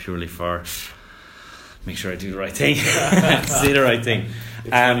purely for make sure I do the right thing, say the right thing. It's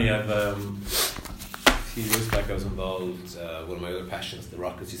funny, a few years back I was involved, one of my other passions, the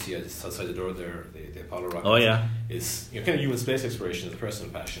rockets you see outside the door there, the Apollo rockets. Oh yeah. Is kind of human space exploration is a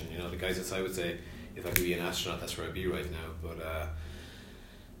personal passion. The guys outside would say, if I could be an astronaut, that's where I'd be right now. But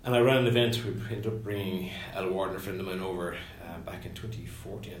and I ran an event. We ended up bringing Al Warden, a friend of mine, over back in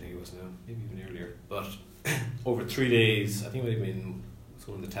 2014, I think it was now, maybe even earlier. But over 3 days, I think it would have been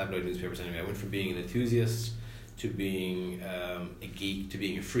one of the tabloid newspapers anyway, I went from being an enthusiast to being a geek to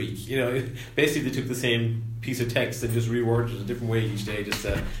being a freak. Basically they took the same piece of text and just reworded it a different way each day just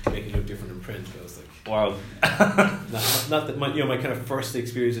to make it look different in print. I was like, wow. not that my kind of first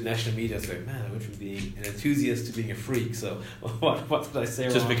experience in national media, I was like, man, I went from being an enthusiast to being a freak. So what did I say?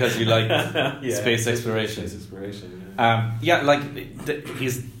 Just wrong? Because you like space exploration. Space exploration.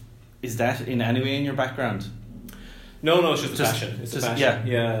 Is that in any way in your background? No, it's just a passion. It's a passion.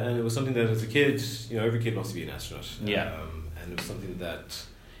 Yeah, and it was something that as a kid, every kid wants to be an astronaut. Yeah. And it was something that,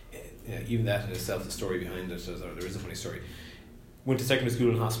 even that in itself, the story behind it, there is a funny story. Went to secondary school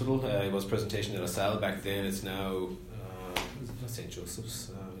and hospital. It was presentation in LaSalle back then. It's now, not St.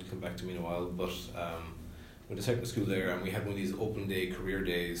 Joseph's. It'll come back to me in a while. But went to secondary school there, and we had one of these open day career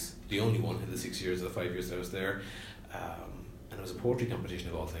days, the only one in the 6 years or the 5 years that I was there. And it was a poetry competition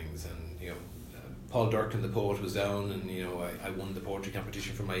of all things. And, Paul Durkin, the poet, was down, and I won the poetry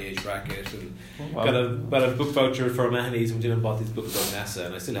competition for my age bracket, and got a book voucher for Mahoney's, and went in and bought these books about NASA,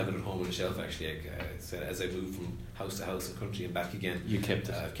 and I still have it at home on the shelf actually. As I moved from house to house and country and back again, you kept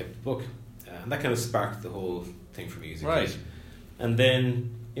it. I've kept the book, and that kind of sparked the whole thing for me as a right. kid. And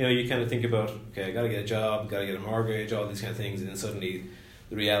then you kind of think about, okay, I got to get a job, got to get a mortgage, all these kind of things, and then suddenly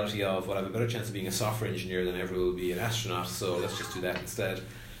the reality of, well, I have a better chance of being a software engineer than I ever will be an astronaut, so let's just do that instead.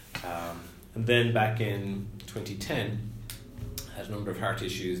 And then back in 2010, I had a number of heart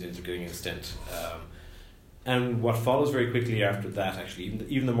issues and ended up getting a stent. And what follows very quickly after that, actually,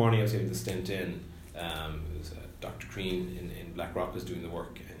 even the morning I was getting the stent in, it was Dr. Crean in Blackrock was doing the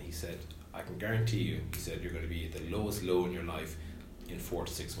work, and he said, I can guarantee you, he said, you're going to be at the lowest low in your life in 4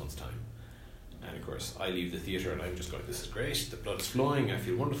 to 6 months' time. And of course, I leave the theatre and I'm just going, this is great, the blood's flowing, I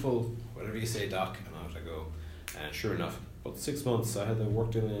feel wonderful, whatever you say, doc, and out I go. And sure enough, about 6 months, I had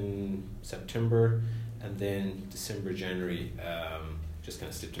worked in September, and then December, January, just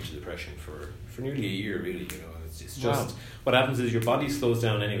kind of slipped into depression for nearly a year, really. It's just what happens is your body slows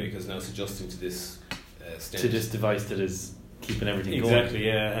down anyway, because now it's adjusting to this stent. To this device that is keeping everything going. Exactly,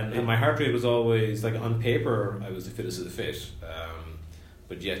 yeah. And my heart rate was always, like on paper, I was the fittest of the fit,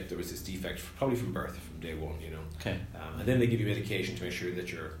 but yet there was this defect, probably from birth, from day one, Okay. And then they give you medication to make sure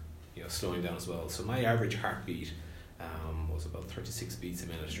that you're slowing down as well. So my average heartbeat was about 36 beats a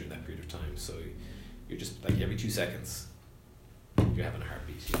minute during that period of time. So you're just like every 2 seconds you're having a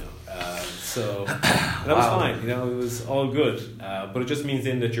heartbeat, so that was fine, it was all good, but it just means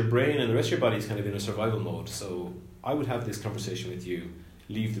then that your brain and the rest of your body is kind of in a survival mode. So I would have this conversation with you,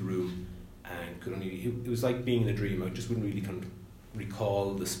 leave the room, and could only, it was like being in a dream. I just wouldn't really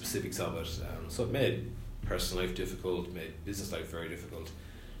recall the specifics of it, so it made personal life difficult, made business life very difficult.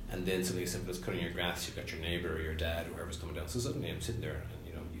 And then something as simple as cutting your grass, you've got your neighbour or your dad or whoever's coming down. So suddenly I'm sitting there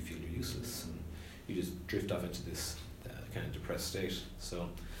and you feel you're useless, and you just drift off into this kind of depressed state. So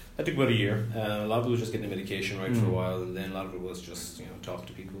that took about a year. A lot of it was just getting the medication right for a while, and then a lot of it was just talking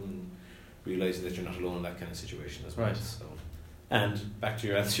to people and realising that you're not alone in that kind of situation as well. Right. So, and back to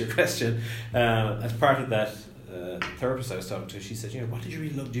your answer to your question, as part of that, the therapist I was talking to, she said, what did you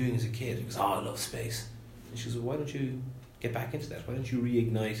really love doing as a kid? He goes, I love space. And she goes, well, why don't you get back into that? Why don't you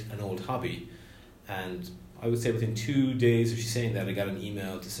reignite an old hobby? And I would say within 2 days of she saying that, I got an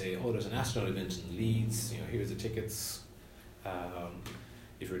email to say, there's an astronaut event in Leeds, here's the tickets,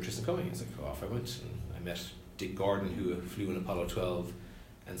 if you're interested in coming. I was like, off I went, and I met Dick Gordon, who flew in Apollo 12,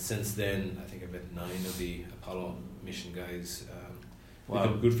 and since then I think I've met 9 of the Apollo mission guys. Wow.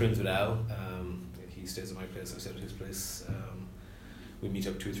 We've been good friends with Al. He stays at my place, I stay at his place. We meet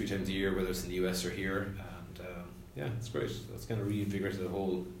up 2 or 3 times a year, whether it's in the US or here, and it's great. That's kind of reinvigorated the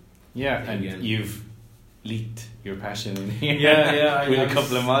whole thing and again. You've leaked your passion in here. With a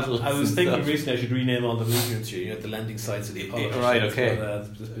couple of models. I was thinking recently I should rename all the movements here, the landing sites of the Apollo. Right, okay.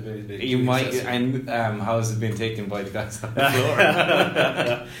 But, you might, and how has it been taken by the guys on the floor?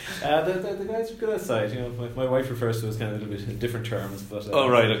 The guys are good outside. My wife refers to it as kind of a little bit in different terms, but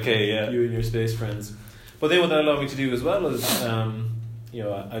right, okay, yeah. You and your space friends. But then what that allowed me to do as well is, I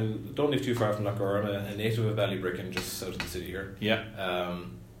don't live too far from Lochgar. I'm a native of Ballybricken, just south of the city here. Yeah.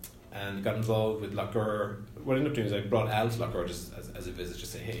 And got involved with Lochgar. What I ended up doing is I brought Al to Lochgar just as a visit,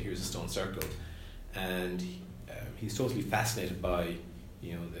 just say, hey, here's a stone circle. And he's totally fascinated by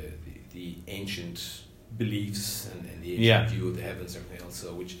you know, the ancient beliefs and the ancient Yeah. view of the heavens and everything else.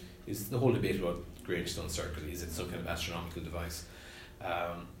 So, which is the whole debate about Gravestone Circle. Is it some kind of astronomical device?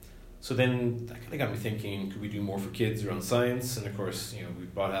 So then that kind of got me thinking, could we do more for kids around science? And of course, you know,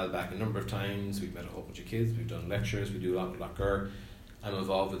 we've brought Al back a number of times. We've met a whole bunch of kids. We've done lectures. We do a lot with Lochgar. I'm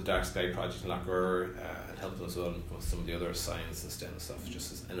involved with the Dark Sky Project in Lochgar and helping as well with some of the other science and STEM stuff,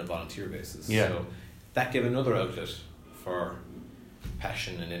 just as, on a volunteer basis. Yeah. So that gave another outlet for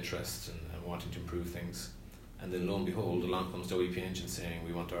passion and interest and wanting to improve things. And then lo and behold, along comes WP Engine saying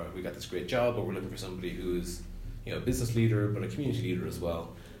we got this great job, but we're looking for somebody who's, you know, a business leader but a community leader as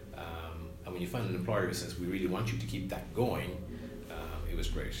well. And when you find an employer who says we really want you to keep that going, it was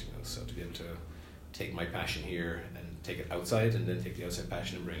great. You know, so to be able to take my passion here and take it outside, and then take the outside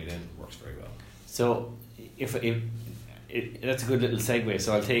passion and bring it in, works very well. So if that's a good little segue.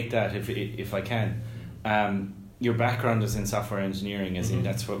 So I'll take that if I can. Your background is in software engineering, as in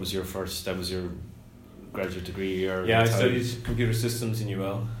that was your graduate degree. I studied computer systems in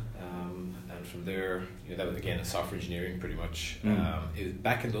UL, and from there, you know, that was again in software engineering pretty much.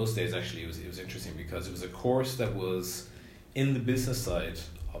 Back in those days, actually, it was interesting because it was a course that was in the business side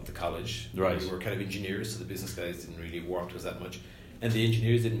of the college. Right. We were kind of engineers, so the business guys didn't really work with us that much. And the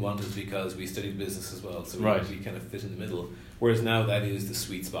engineers didn't want us because we studied business as well, so we kind of fit in the middle. Whereas now that is the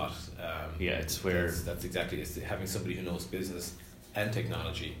sweet spot. It's where... That's exactly it. Having somebody who knows business and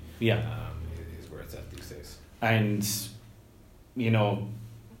technology is where it's at these days. And, you know,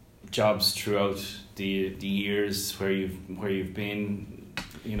 jobs throughout the years where you've been,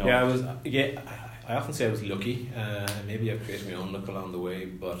 you know... I often say I was lucky. Maybe I've created my own luck along the way,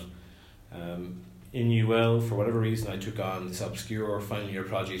 but in UL, for whatever reason, I took on this obscure final year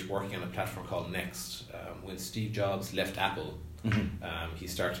project working on a platform called Next. When Steve Jobs left Apple, he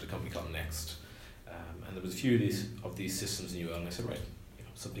started a company called Next. And there was a few of these systems in UL, and I said, right, you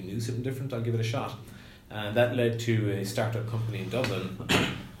know, something new, something different, I'll give it a shot. And that led to a startup company in Dublin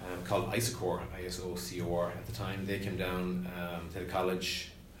called Isocor, ISOCOR at the time. They came down to the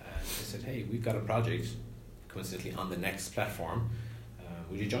college. They said, hey, we've got a project, coincidentally, on the Next platform.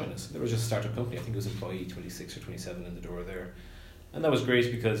 Would you join us? There was just a startup company. I think it was employee 26 or 27 in the door there. And that was great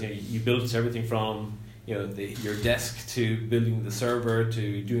because, you know, you built everything from, you know, your desk to building the server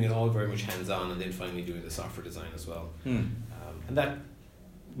to doing it all very much hands-on, and then finally doing the software design as well. And that,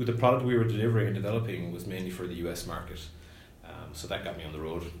 with the product we were delivering and developing, was mainly for the US market. So that got me on the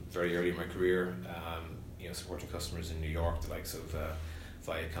road very early in my career, you know, supporting customers in New York, the likes of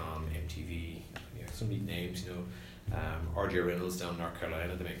Viacom, MTV, you know, some neat names, you know, RJ Reynolds down in North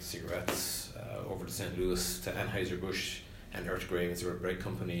Carolina, they make cigarettes, over to St. Louis to Anheuser-Busch and Earth Grains, they're a bread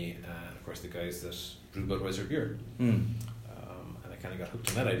company, and of course the guys that brew Budweiser beer. And I kind of got hooked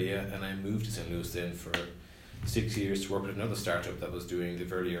on that idea, and I moved to St. Louis then for 6 years to work with another startup that was doing the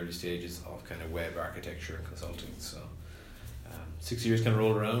very early stages of kind of web architecture and consulting. So 6 years kind of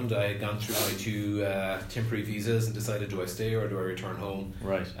rolled around. I had gone through my 2 temporary visas and decided, do I stay or do I return home?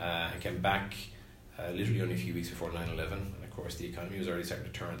 Right. I came back literally only a few weeks before 9/11, and of course the economy was already starting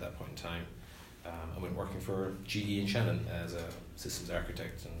to turn at that point in time. I went working for GE in Shannon as a systems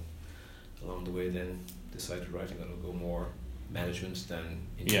architect, and along the way then decided, right, I'm going to go more management than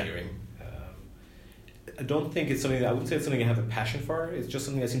engineering. I don't think it's something I wouldn't say it's something I have a passion for. It's just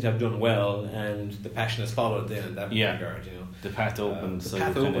something I seem to have done well, and the passion has followed then in that regard. You know, the path opened. The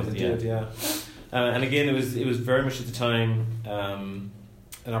path opened. And again, it was very much at the time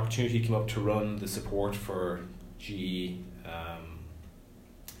an opportunity came up to run the support for GE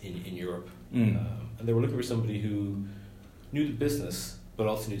in Europe, and they were looking for somebody who knew the business but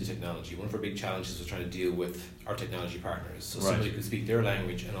also knew the technology. One of our big challenges was trying to deal with our technology partners, so somebody who could speak their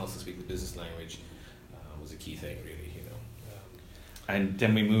language and also speak the business language was a key thing, really. You know, and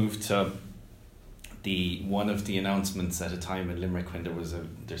then we moved to one of the announcements at a time in Limerick when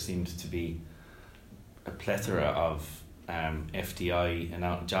there seemed to be a plethora of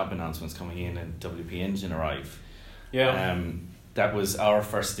FDI job announcements coming in, and WP Engine arrive. That was our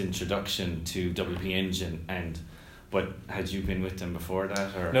first introduction to WP Engine. But had you been with them before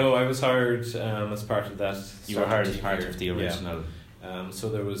that, or no? I was hired as part of that. You were hired as part of the original. So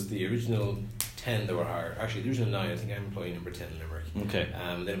there was the original 10 that were hired. Actually, the original 9. I think I'm employee number 10 in Limerick. Okay.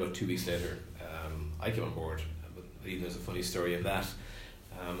 Then about 2 weeks later, I came on board. But even there's a funny story of that.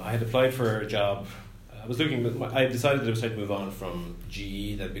 I had applied for a job. I was looking, but I decided that it was time to move on from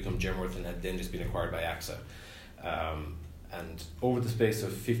GE that had become Genworth and had then just been acquired by AXA. And over the space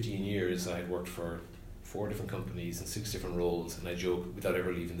of 15 years, I had worked for 4 different companies and 6 different roles, and I joke, without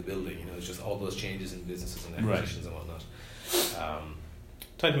ever leaving the building. You know, it's just all those changes in businesses and acquisitions and whatnot.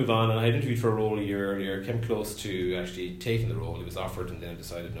 time to move on, and I had interviewed for a role a year earlier, came close to actually taking the role. It was offered, and then I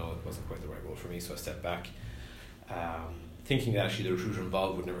decided no, it wasn't quite the right role for me, so I stepped back. Thinking that actually the recruiter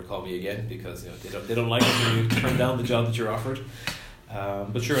involved would never call me again, because they don't like it when you turn down the job that you're offered.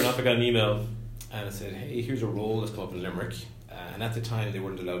 But sure enough, I got an email and it said, hey, here's a role that's come up in Limerick. And at the time, they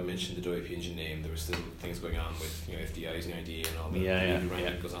weren't allowed to mention the WP Engine name. There were still things going on with FDI's and ID and all the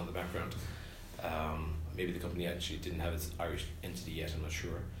that goes on in the background. Maybe the company actually didn't have its Irish entity yet, I'm not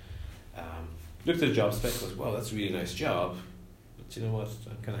sure. Looked at the job spec, goes, wow, that's a really nice job. But you know what,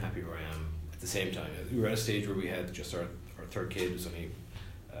 I'm kind of happy where I am. At the same time, we were at a stage where we had just our third kid, was only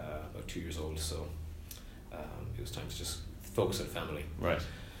about 2 years old, so it was time to just focus on family. Right.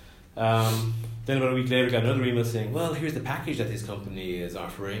 Then about a week later, got another email saying, well, here's the package that this company is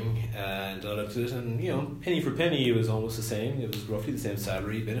offering, and I looked at it, and penny for penny, it was almost the same. It was roughly the same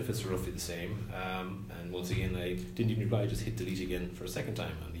salary, benefits were roughly the same, and once again, I didn't even reply, I just hit delete again for a second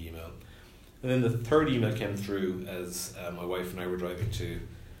time on the email. And then the third email came through as my wife and I were driving to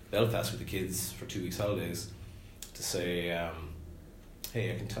Belfast with the kids for 2 weeks holidays to say,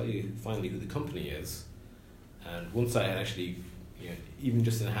 hey, I can tell you finally who the company is. And once I had actually, even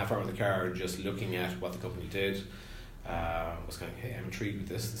just in a half hour in the car, just looking at what the company did, was kind of, hey, I'm intrigued with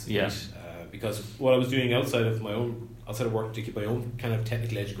this. This is neat. Because what I was doing outside of work to keep my own kind of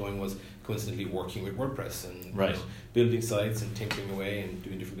technical edge going was coincidentally working with WordPress and building sites and tinkering away and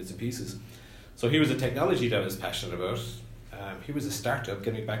doing different bits and pieces. So here was a technology that I was passionate about. Here was a startup,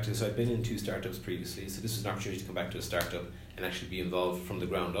 getting back to, so I'd been in 2 startups previously, so this was an opportunity to come back to a startup and actually be involved from the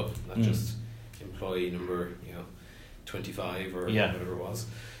ground up, not just employee number 25 or whatever it was.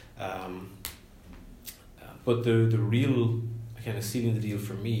 But the real kind of sealing the deal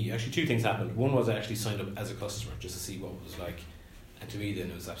for me, actually 2 things happened. One was I actually signed up as a customer just to see what it was like, and to me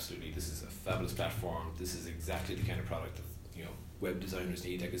then it was absolutely, this is a fabulous platform, this is exactly the kind of product that web designers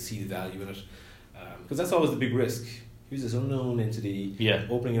need. I could see the value in it, because that's always the big risk. Here's this unknown entity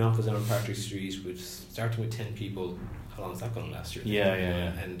opening an office on Patrick Street, starting with 10 people. How long is that going to last?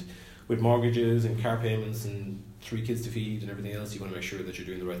 And with mortgages and car payments and 3 kids to feed and everything else, you want to make sure that you're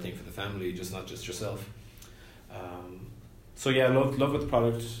doing the right thing for the family, not just yourself. So I love with the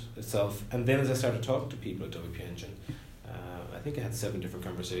product itself. And then as I started talking to people at WP Engine, I think I had 7 different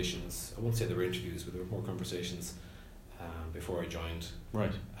conversations. I won't say there were interviews, but there were more conversations before I joined.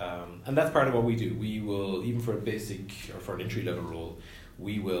 Right. And that's part of what we do. We will, even for a basic or for an entry level role,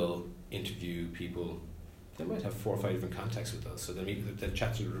 we will interview people. They might have 4 or 5 different contacts with us. So they'll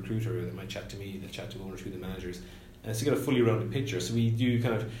chat to the recruiter, they might chat to me, they'll chat to 1 or 2 of the managers. And it's to get a fully rounded picture. So we do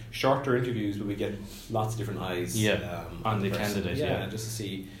kind of shorter interviews where we get lots of different eyes on the candidate. Just to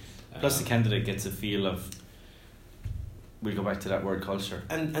see. Plus the candidate gets a feel of, we'll go back to that word, culture.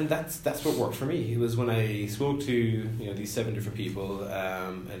 And that's what worked for me. It was when I spoke to these 7 different people,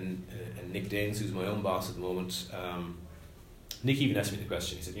 and Nick Danes, who's my own boss at the moment. Nick even asked me the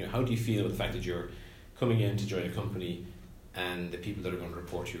question. He said, how do you feel about the fact that you're coming in to join a company and the people that are going to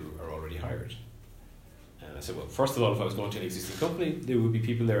report to you are already hired? And I said, well, first of all, if I was going to an existing company, there would be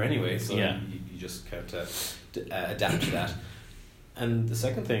people there anyway, so you just can't adapt to that. And the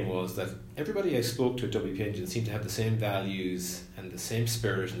second thing was that everybody I spoke to at WP Engine seemed to have the same values and the same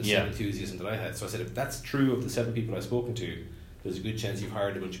spirit and the same enthusiasm that I had. So I said, if that's true of the 7 people I've spoken to, there's a good chance you've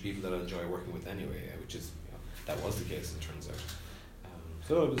hired a bunch of people that I enjoy working with anyway, which is, that was the case, it turns out.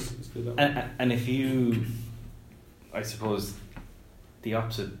 So it was good. And if you, I suppose, the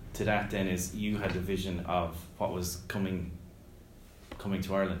opposite to that then is you had a vision of what was coming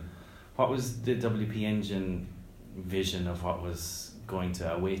to Ireland. What was the WP Engine vision of what was going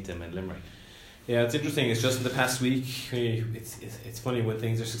to await them in Limerick? Yeah, it's interesting. It's just in the past week, it's funny when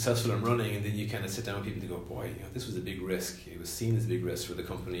things are successful and running, and then you kind of sit down with people and go, boy, this was a big risk. It was seen as a big risk for the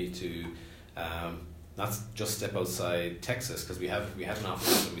company to not just step outside Texas, because we have an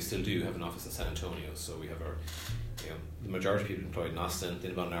office, and we still do have an office in San Antonio. So we have our, the majority of people employed in Austin,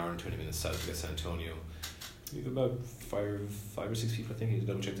 then about an hour and 20 minutes south of San Antonio. We have about 5 or 6 people, I think, I need to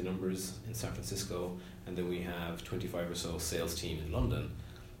double check the numbers, in San Francisco, and then we have 25 or so sales team in London.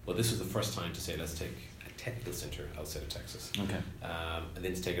 But this was the first time to say, let's take a technical centre outside of Texas. Okay. And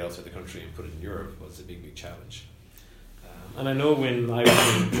then to take it outside the country and put it in Europe was a big challenge. And I know when I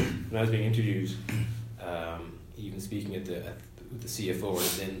was being interviewed, even speaking with the CFO or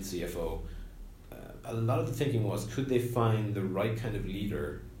the then CFO, a lot of the thinking was, could they find the right kind of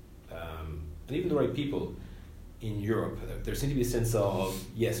leader, and even the right people in Europe? There seemed to be a sense of,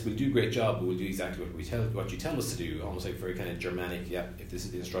 yes, we'll do a great job, but we'll do exactly what you tell us to do, almost like very kind of Germanic, if this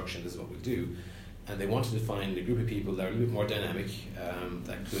is the instruction, this is what we'll do. And they wanted to find a group of people that are a little bit more dynamic,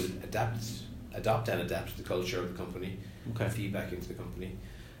 that could adapt adopt and adapt to the culture of the company, Okay. feedback into the company.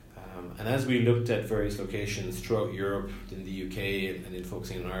 And as we looked at various locations throughout Europe, in the UK, and then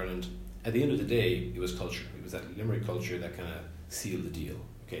focusing on Ireland, at the end of the day, it was culture. It was that Limerick culture that kind of sealed the deal.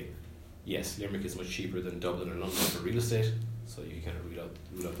 Okay, yes, Limerick is much cheaper than Dublin or London for real estate, so you kind of rule out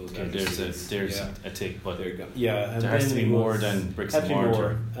those. Okay, there's a tick, but there you go. Yeah, and there has to be more than bricks and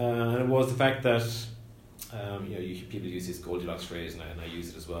mortar. And it was the fact that people use this Goldilocks phrase, and I use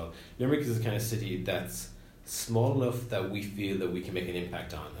it as well. Limerick is the kind of city that's small enough that we feel that we can make an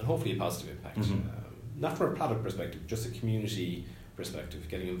impact on, and hopefully a positive impact. Not from a product perspective, just a community perspective,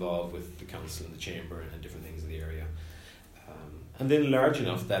 getting involved with the council and the chamber and different things in the area. And then large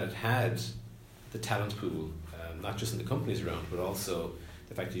enough that it had the talent pool, not just in the companies around, but also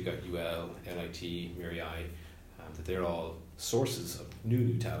the fact that you got UL, LIT, Mary I, that they're all sources of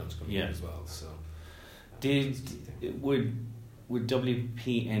new talent coming in as well. So, would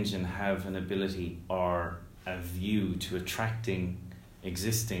WP Engine have an ability or a view to attracting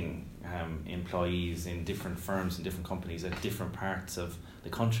existing employees in different firms and different companies at different parts of the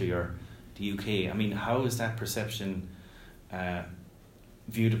country or the UK? I mean, how is that perception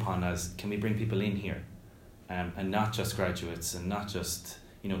viewed upon as, can we bring people in here and not just graduates and not just,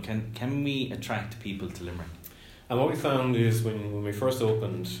 can we attract people to Limerick? And what we found is when we first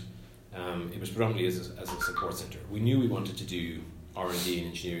opened, it was predominantly as a support centre. We knew we wanted to do R&D and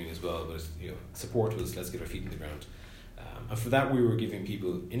engineering as well, but support was, let's get our feet in the ground. And for that, we were giving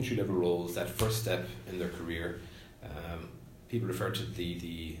people entry-level roles, that first step in their career. People refer to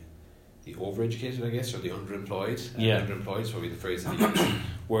the overeducated, I guess, or the underemployed. Underemployed is probably the phrase that they use,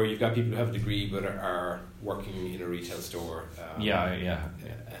 where you've got people who have a degree but are working in a retail store.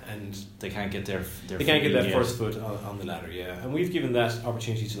 And they can't get their first foot on the ladder. Yeah, and we've given that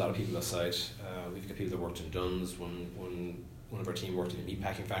opportunity to a lot of people outside. We've got people that worked in Dunn's. One of our team worked in a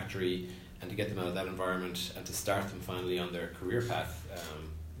meatpacking factory, and to get them out of that environment and to start them finally on their career path,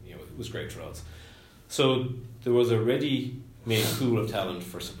 it was great for us. So there was a ready-made pool of talent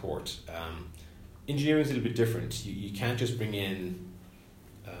for support. Engineering is a little bit different. You can't just bring in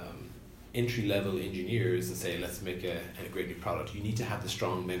entry-level engineers and say, let's make a great new product. You need to have the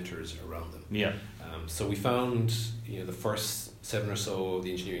strong mentors around them. Yeah. So we found the first 7 or so of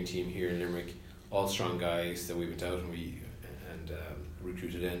the engineering team here in Limerick, all strong guys that we went out and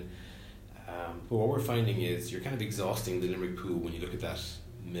recruited in. But what we're finding is you're kind of exhausting the Limerick pool when you look at that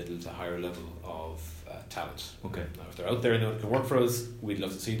middle to higher level of talent. Okay. Now, if they're out there and they can work for us, we'd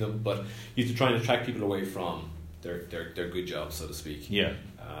love to see them, but you have to try and attract people away from their good jobs, so to speak. Yeah.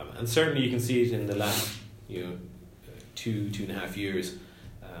 And certainly you can see it in the last 2.5 years.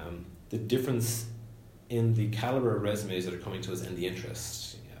 The difference in the caliber of resumes that are coming to us and the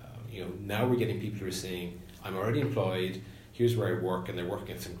interest. Now we're getting people who are saying, I'm already employed, here's where I work, and they're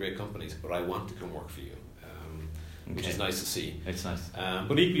working at some great companies, but I want to come work for you, which is nice to see. It's nice.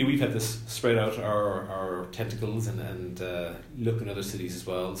 But equally, we've had this spread out our tentacles and look in other cities as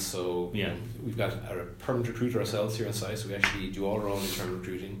well. So we've got a permanent recruiter ourselves here on site, so we actually do all our own internal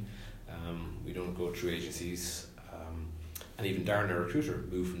recruiting. We don't go through agencies. And even Darren, our recruiter,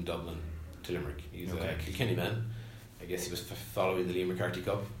 moved from Dublin to Limerick. He's a Kilkenny man. I guess he was following the Liam McCarthy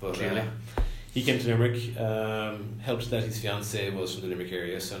Cup, but he came to Limerick, helped that his fiancée was from the Limerick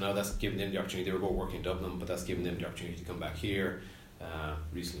area, so now that's given them the opportunity. They were both working in Dublin, but that's given them the opportunity to come back here.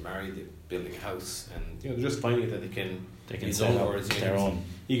 Recently married, they're building a house, and they're just finding that they can set up their own.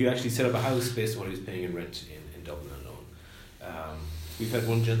 He could actually set up a house based on what he was paying in rent in Dublin alone. We've had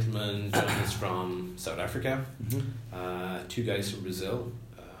one gentleman join us from South Africa, 2 guys from Brazil,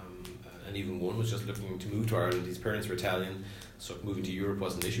 and even one was just looking to move to Ireland. His parents were Italian, so moving to Europe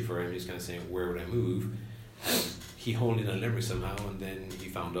wasn't an issue for him. He was kind of saying, where would I move? And he honed in on Limerick somehow, and then he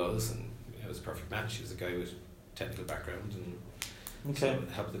found us, and it was a perfect match. He was a guy with technical background, and so it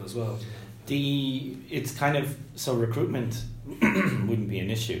helped them as well. It's kind of, so recruitment wouldn't be an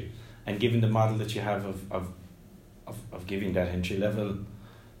issue, and given the model that you have of giving that entry level,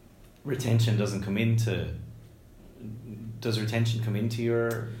 retention doesn't come into. Does retention come into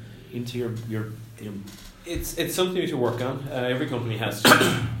your It's something to work on. Every company has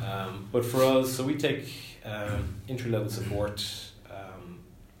to. But for us, so we take entry-level support,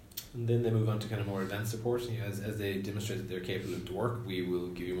 and then they move on to kind of more advanced support. As they demonstrate that they're capable to work, we will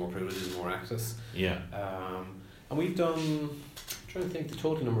give you more privileges, more access. Yeah. And we've done, I'm trying to think the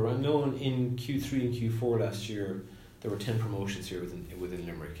total number. I know in Q3 and Q4 last year, there were 10 promotions here within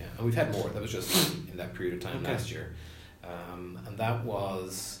Limerick. Yeah. And we've had more. That was just in that period of time last year. And that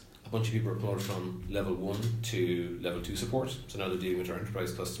was a bunch of people were promoted from level 1 to level 2 support. So now they're dealing with our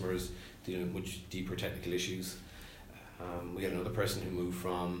enterprise customers, dealing with much deeper technical issues. We had another person who moved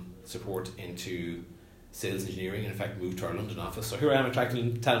from support into sales engineering, and in fact moved to our London office. So here I am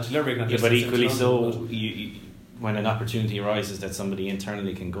attracting talent to Limerick. Not Yeah, just but in equally Central so, London, you, when an opportunity arises that somebody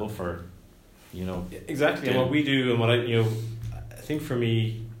internally can go for, you know. but exactly. And Yeah. what we do, and what I think for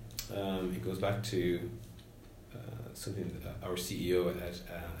me, it goes back to something that our CEO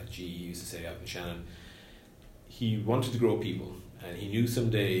at GE used to say out in Shannon. He wanted to grow people, and he knew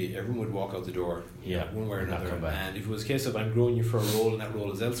someday everyone would walk out the door, Yeah, one way or not another. come back. And if it was a case of I'm growing you for a role and that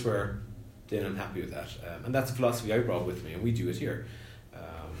role is elsewhere, then I'm happy with that. And that's a philosophy I brought with me, and we do it here.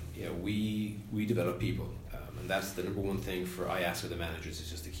 We develop people, and that's the number one thing I ask of the managers, is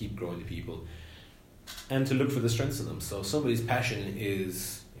just to keep growing the people and to look for the strengths in them. So if somebody's passion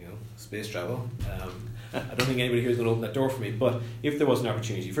is space travel, I don't think anybody here is going to open that door for me. But if there was an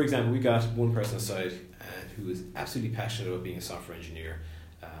opportunity, for example, we got one person aside who is absolutely passionate about being a software engineer.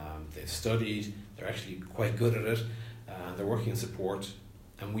 They've studied, they're actually quite good at it, they're working in support,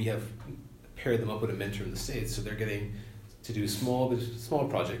 and we have paired them up with a mentor in the States, so they're getting to do small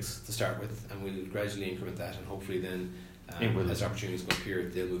projects to start with, and we'll gradually increment that, and hopefully then as opportunities come up here,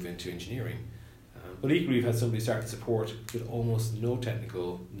 they'll move into engineering. But equally, we've had somebody start in support with almost no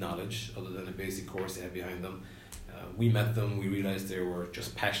technical knowledge other than a basic course they had behind them. We met them, we realised they were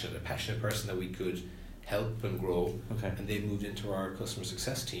just a passionate person that we could help and grow, Okay. and they moved into our customer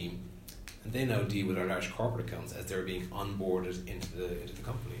success team, and they now deal with our large corporate accounts as they're being onboarded into the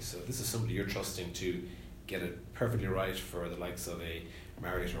company. So this is somebody you're trusting to get it perfectly right for the likes of a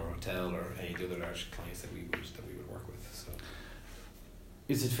Marriott or hotel or any of the other large clients that we would work with. So,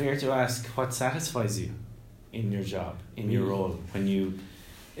 Is it fair to ask what satisfies you in your job, in your role, when you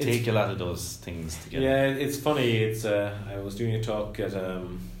take a lot of those things together? Yeah, it's funny. I was doing a talk at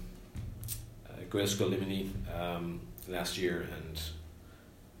Gael School Limini last year, and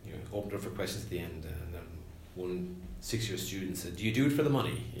opened up for questions at the end, and one 6-year student said, "Do you do it for the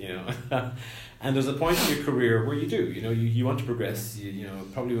money?" And there's a point in your career where you do. You want to progress.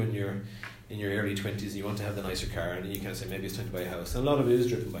 Probably when you're in your early 20s, and you want to have the nicer car, and then you kind of say maybe it's time to buy a house. And a lot of it is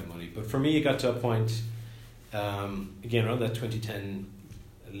driven by money. But for me, it got to a point, again around that 2010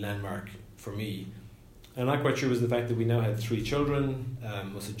 landmark for me. I'm not quite sure it was the fact that we now had 3 children.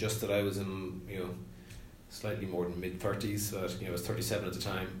 Was it just that I was in slightly more than mid-30s, but I was 37 at the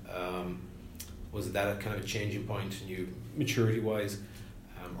time. Was it that kind of a changing point, maturity-wise,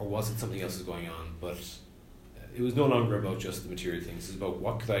 or was it something else was going on? But it was no longer about just the material things. It was about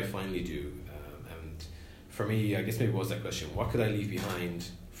what could I finally do. And for me, I guess maybe it was that question: what could I leave behind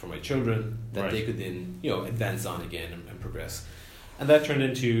for my children that Right. they could then advance on again and progress? And that turned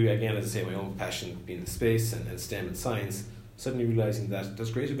into, again, as I say, my own passion being in space and STEM and science. Suddenly realising that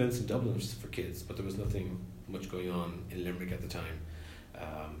there's great events in Dublin for kids, but there was nothing much going on in Limerick at the time.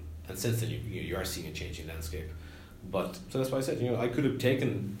 And since then, you are seeing a changing landscape. But so that's why I said, I could have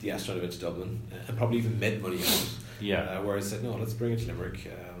taken the astronaut event to Dublin and probably even made money on it. Yeah. Where I said, no, let's bring it to Limerick.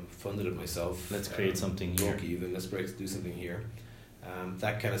 Funded it myself. Let's create something here. Broke even. Let's do something here.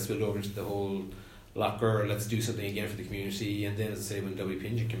 That kind of spilled over into the whole locker. Let's do something again for the community. And then, as I say, when WP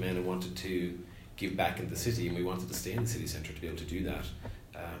Engine came in and wanted to give back in the city, and we wanted to stay in the city centre to be able to do that,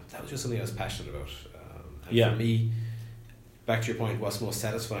 that was just something I was passionate about. And for me, back to your point, what's most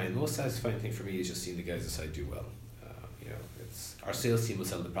satisfying? The most satisfying thing for me is just seeing the guys aside do well. It's our sales team will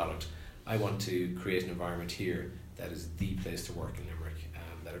sell the product. I want to create an environment here that is the place to work in Limerick,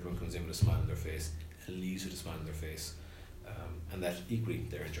 that everyone comes in with a smile on their face and leaves with a smile on their face, and that equally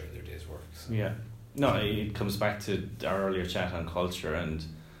they're enjoying their day's work. So. Yeah. No, it comes back to our earlier chat on culture and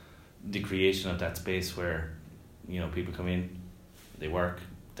the creation of that space where people come in, they work,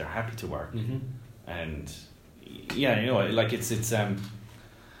 they're happy to work, and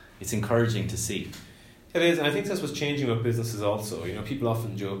it's encouraging to see. It is, and I think that's what's changing with businesses also. People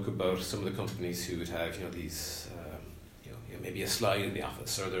often joke about some of the companies who would have these maybe a slide in the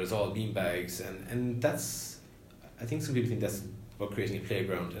office, or there's all bean bags, and that's, I think some people think that's about creating a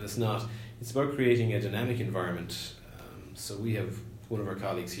playground, and it's not. It's about creating a dynamic environment. So we have one of our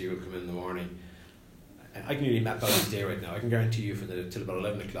colleagues here who come in the morning. I can really map out his day right now. I can guarantee you till about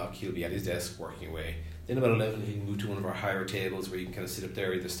 11 o'clock he'll be at his desk working away. Then about 11 he can move to one of our higher tables where you can kind of sit up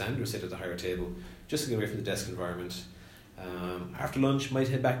there, either stand or sit at the higher table, just to get away from the desk environment. After lunch, might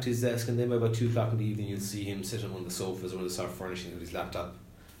head back to his desk, and then by about 2 o'clock in the evening you'll see him sitting on one of the sofas or one of the soft furnishings with his laptop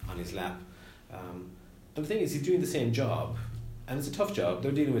on his lap. And the thing is, he's doing the same job, and it's a tough job.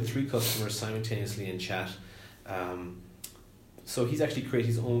 They're dealing with 3 customers simultaneously in chat. So he's actually created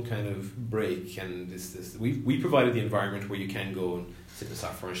his own kind of break, and we provided the environment where you can go and sit in a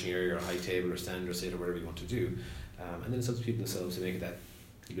soft furnishing area or a high table or stand or sit or whatever you want to do, and then it's up to people themselves to make it that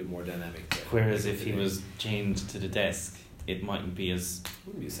a bit more dynamic. Whereas if he was chained to the desk, it mightn't be as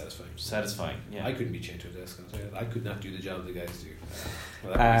wouldn't be satisfying. satisfying. Yeah, I couldn't be chained to a desk. I could not do the job the guys do.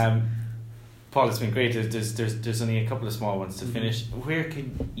 Paul, it's been great. There's only a couple of small ones to Mm-hmm. finish. Where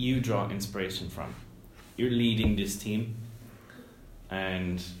can you draw inspiration from? You're leading this team,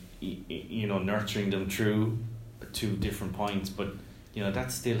 and you know, nurturing them through to different points, but you know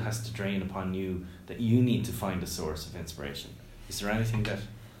that still has to drain upon you, that you need to find a source of inspiration. Is there anything that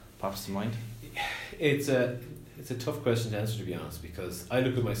pops to mind? It's a tough question to answer, to be honest, because I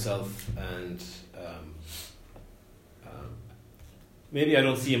look at myself and maybe I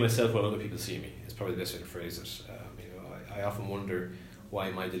don't see myself while other people see me. It's probably the best way to phrase it. You know, I often wonder, why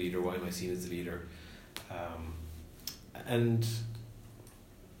am I the leader? Why am I seen as the leader? And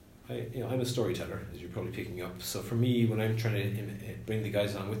I'm a storyteller, as you're probably picking up. So for me, when I'm trying to bring the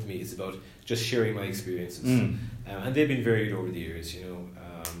guys along with me, it's about just sharing my experiences, and they've been varied over the years. You know,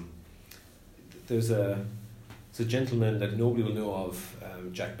 there's a gentleman that nobody will know of,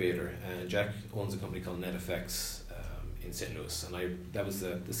 Jack Bader, and Jack owns a company called NetFX in St. Louis, and that was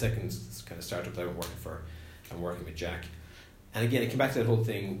the second kind of startup that I was working for. I'm working with Jack, and again, it came back to that whole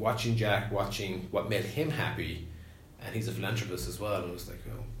thing, watching Jack, watching what made him happy, and he's a philanthropist as well, and I was like,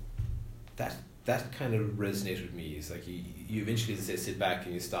 oh, that kind of resonated with me. It's like you eventually sit back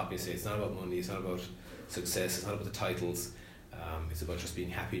and you stop and you say, it's not about money, it's not about success, it's not about the titles, it's about just being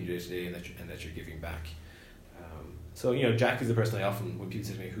happy in your day-to-day and that you're giving back. So, you know, Jack is the person I often, when people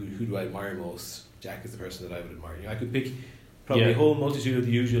say to me, who do I admire most, Jack is the person that I would admire. You know, I could pick probably a whole multitude of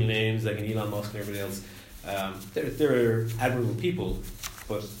the usual names, like an Elon Musk and everybody else. They're admirable people,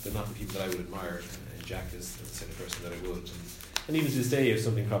 but they're not the people that I would admire. And Jack is the kind of person that I would. And even to this day, if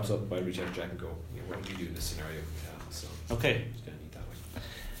something crops up, I reach out to Jack and go, you know, what would you do in this scenario? Yeah, so Okay. it's kind of neat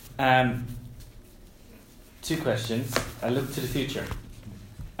that way. 2 questions. I look to the future.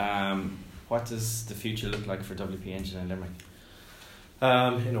 What does the future look like for WP Engine and Limerick?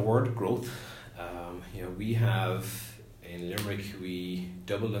 In a word, growth. You know, we have in Limerick, we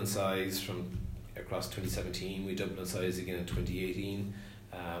doubled in size from across 2017. We doubled in size again in 2018,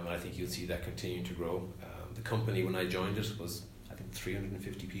 and I think you'll see that continuing to grow. The company, when I joined it, was I think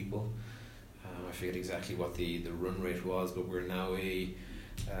 350 people. I forget exactly what the run rate was, but we're now a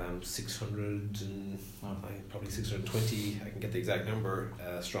 600 and probably 620. I can get the exact number.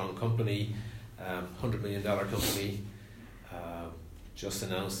 Strong company, $100 million company. Just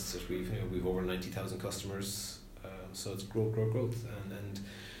announced that we've over 90,000 customers. So it's growth, and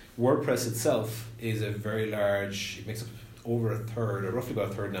WordPress itself is a very large. It makes up over a third, or roughly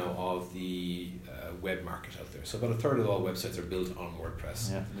about a third now, of the web market out there. So about a third of all websites are built on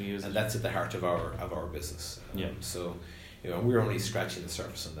WordPress. Yeah, we use and that's at the heart of our business. So, you know, we're only scratching the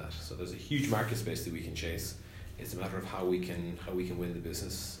surface on that. So there's a huge market space that we can chase. It's a matter of how we can win the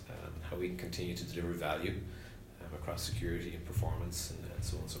business, how we can continue to deliver value across security and performance and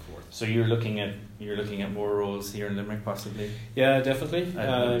so on and so forth. So you're looking at more roles here in Limerick, possibly. Yeah, definitely.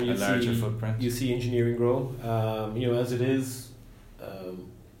 A larger footprint. You see engineering grow. You know, as it is.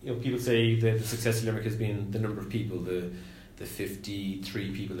 You know, people say that the success of Limerick has been the number of people, the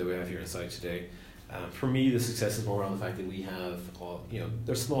 53 people that we have here on site today. For me, the success is more around the fact that we have, you know,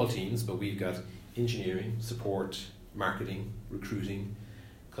 they're small teams, but we've got engineering, support, marketing, recruiting,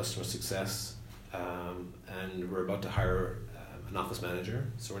 customer success, and we're about to hire an office manager.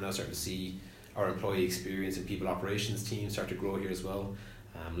 So we're now starting to see our employee experience and people operations team start to grow here as well.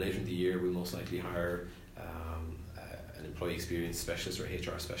 Later in the year, we'll most likely hire an employee experience specialist or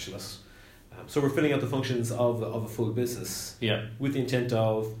HR specialist. So we're filling out the functions of a full business, with the intent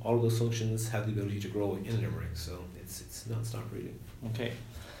of all of those functions have the ability to grow in Limerick. So it's non-stop really. Okay,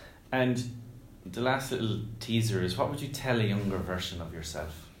 and the last little teaser is, what would you tell a younger version of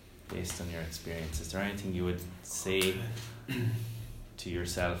yourself based on your experience? Is there anything you would say to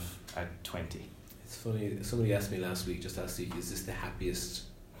yourself at 20? It's funny, somebody asked me last week, is this the happiest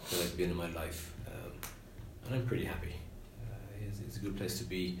that I've been in my life? And I'm pretty happy. It's a good place to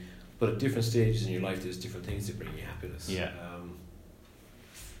be. But at different stages in your life, there's different things that bring you happiness. Yeah.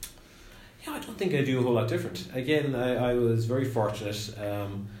 I don't think I do a whole lot different. Again, I was very fortunate.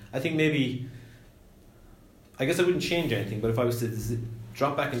 I think I guess I wouldn't change anything, but if I was to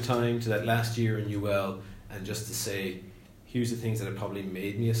drop back in time to that last year in UL and just to say, here's the things that have probably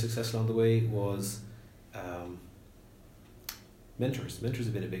made me a success along the way, was mentors. Mentors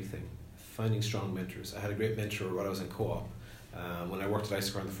have been a big thing. Finding strong mentors. I had a great mentor when I was in Co-op. When I worked at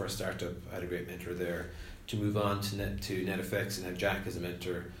Isocore, the first startup, I had a great mentor there. To move on to NetFX and have Jack as a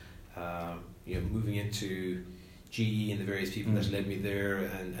mentor, moving into GE and the various people that led me there,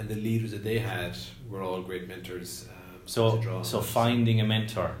 and the leaders that they had were all great mentors. So to draw on. finding a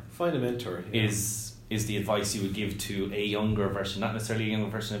mentor Find a mentor. Yeah. is the advice you would give to a younger version, not necessarily a younger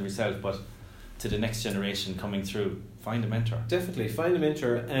version of yourself, but to the next generation coming through. Find a mentor. Definitely find a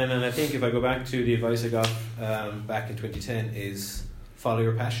mentor, and I think if I go back to the advice I got back in 2010 is follow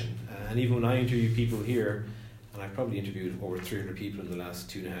your passion. And even when I interview people here, and I've probably interviewed over 300 people in the last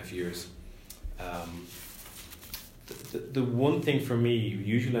 2.5 years, the one thing for me,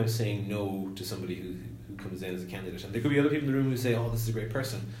 usually I'm saying no to somebody who comes in as a candidate, and there could be other people in the room who say, oh, this is a great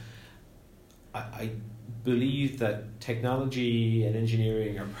person. I believe that technology and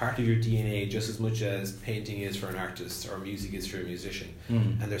engineering are part of your DNA just as much as painting is for an artist or music is for a musician.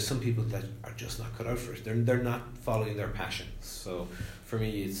 And there's some people that are just not cut out for it. They're not following their passion. So for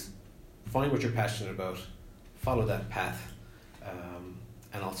me, it's find what you're passionate about, follow that path,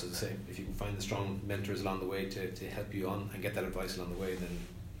 and also the same. If you can find the strong mentors along the way to help you on and get that advice along the way, then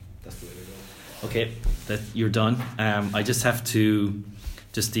that's the way to go. Okay, that you're done. I just have to.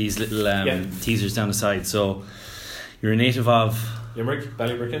 Just these little teasers down the side. So, you're a native of Limerick,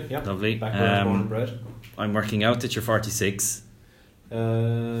 Ballybirkin, yeah. Lovely. Back where I was born and bred. I'm working out that you're 46.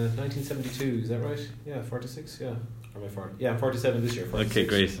 1972, is that right? Yeah, 46, yeah. Or am I 40? Yeah, I'm 47 this year. 46. Okay,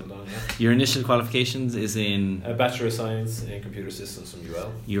 great. Hold on, yeah. Your initial qualifications is in... A Bachelor of Science in Computer Systems from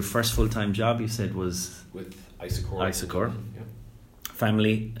UL. Your first full-time job, you said, was... With Isocor. Isocor. Yeah.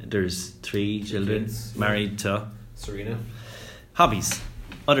 Family, there's 3 children, kids, married to... Serena. Hobbies,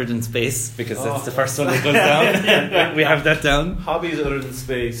 other than space, because that's the first one that goes down. We have that down. Hobbies other than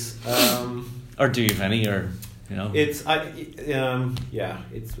space. Or do you have any, or... You know. It's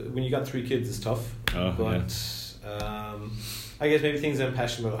it's when you got 3 kids, it's tough. I guess maybe things I'm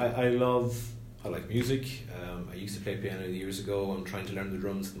passionate about. I like music. I used to play piano years ago. I'm trying to learn the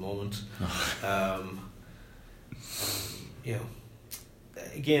drums at the moment.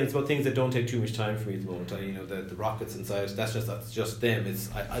 Again, it's about things that don't take too much time for me at the moment. The rockets inside. That's just them.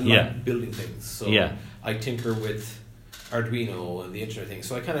 I like building things. So I tinker with Arduino and the internet thing.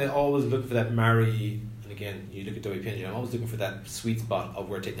 So I kind of always look for that marry. Again, you look at WP I'm always looking for that sweet spot of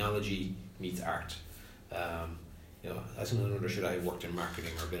where technology meets art. As someone wonder, should I have worked in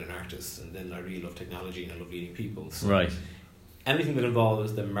marketing or been an artist? And then I really love technology and I love leading people. So right. Anything that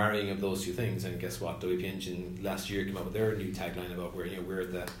involves the marrying of those two things, and guess what? WP Engine last year came out with their new tagline about where we're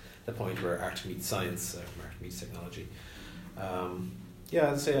at the point where art meets science, art meets technology.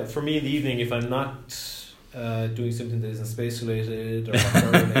 I'd say for me in the evening, if I'm not doing something that isn't space related or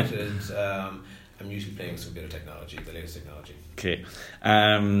related. I'm usually playing some bit of technology, the latest technology. Okay,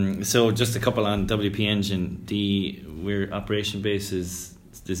 so just a couple on WP Engine. We're operation base is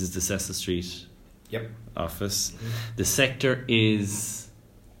this is the Cecil Street. Yep. Office. Mm-hmm. The sector is.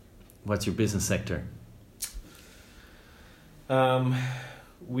 What's your business sector? I'll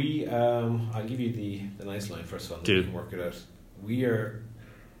give you the nice line first of all. Do. You can work it out.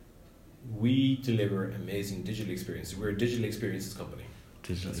 We deliver amazing digital experiences. We're a digital experiences company.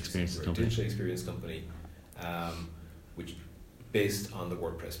 Digital experience company. company. Digital experience company, which based on the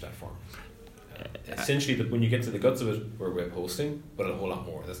WordPress platform. Essentially, when you get to the guts of it, we're web hosting, but a whole lot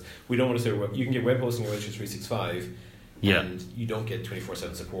more. We don't want to say you can get web hosting on Redshift 365, and you don't get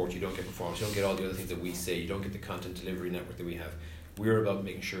 24/7 support. You don't get performance. You don't get all the other things that we say. You don't get the content delivery network that we have. We're about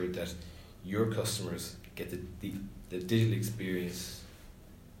making sure that your customers get the digital experience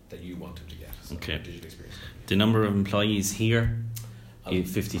that you want them to get. So okay. Digital experience. The number of employees here.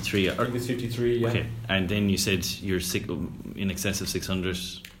 53. I think it's 53, yeah. Okay, and then you said you're in excess of 600. I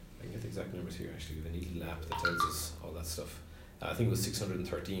can get the exact numbers here actually with a neat lab that tells us all that stuff. I think it was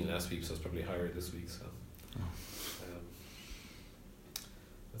 613 last week, so it's probably higher this week. So,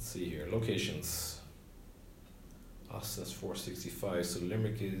 let's see here. Locations. Austin's 465. So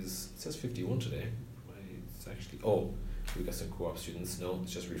Limerick it says 51 today. It's actually we got some co-op students. No,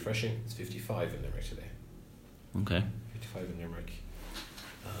 it's just refreshing. It's 55 in Limerick today. Okay. 55 in Limerick.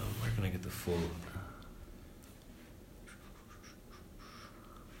 Where can I get the full?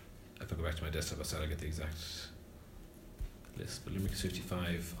 If I go back to my desktop outside, I'll get the exact list. But Limerick is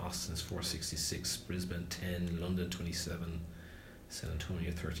 55, Austin's 466, Brisbane 10, London 27, San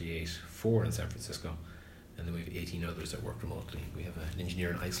Antonio 38, 4 in San Francisco, and then we have 18 others that work remotely. We have an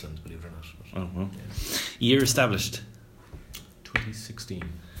engineer in Iceland, believe it or not. But, Year established? 2016.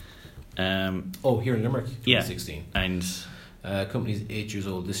 Here in Limerick, 2016. Yeah. And company's 8 years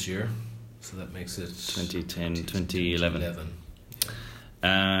old this year, so that makes it 2010, 2011.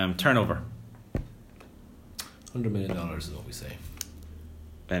 Yeah. Turnover? $100 million is what we say.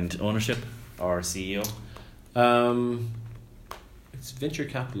 And ownership or CEO? It's venture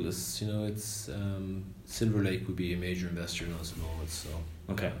capitalists. It's Silver Lake would be a major investor in us at the moment. So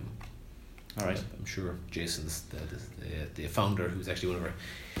okay. All right. I'm sure Jason's the founder, who's actually one of our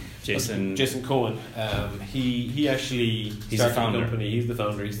Jason Cohen. He actually He's started the founder. the company. He's the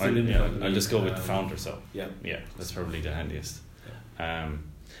founder. He's still in the company. I'll just go with the founder. So Yeah, that's probably the handiest.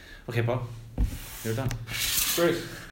 Okay, Paul, you're done. great.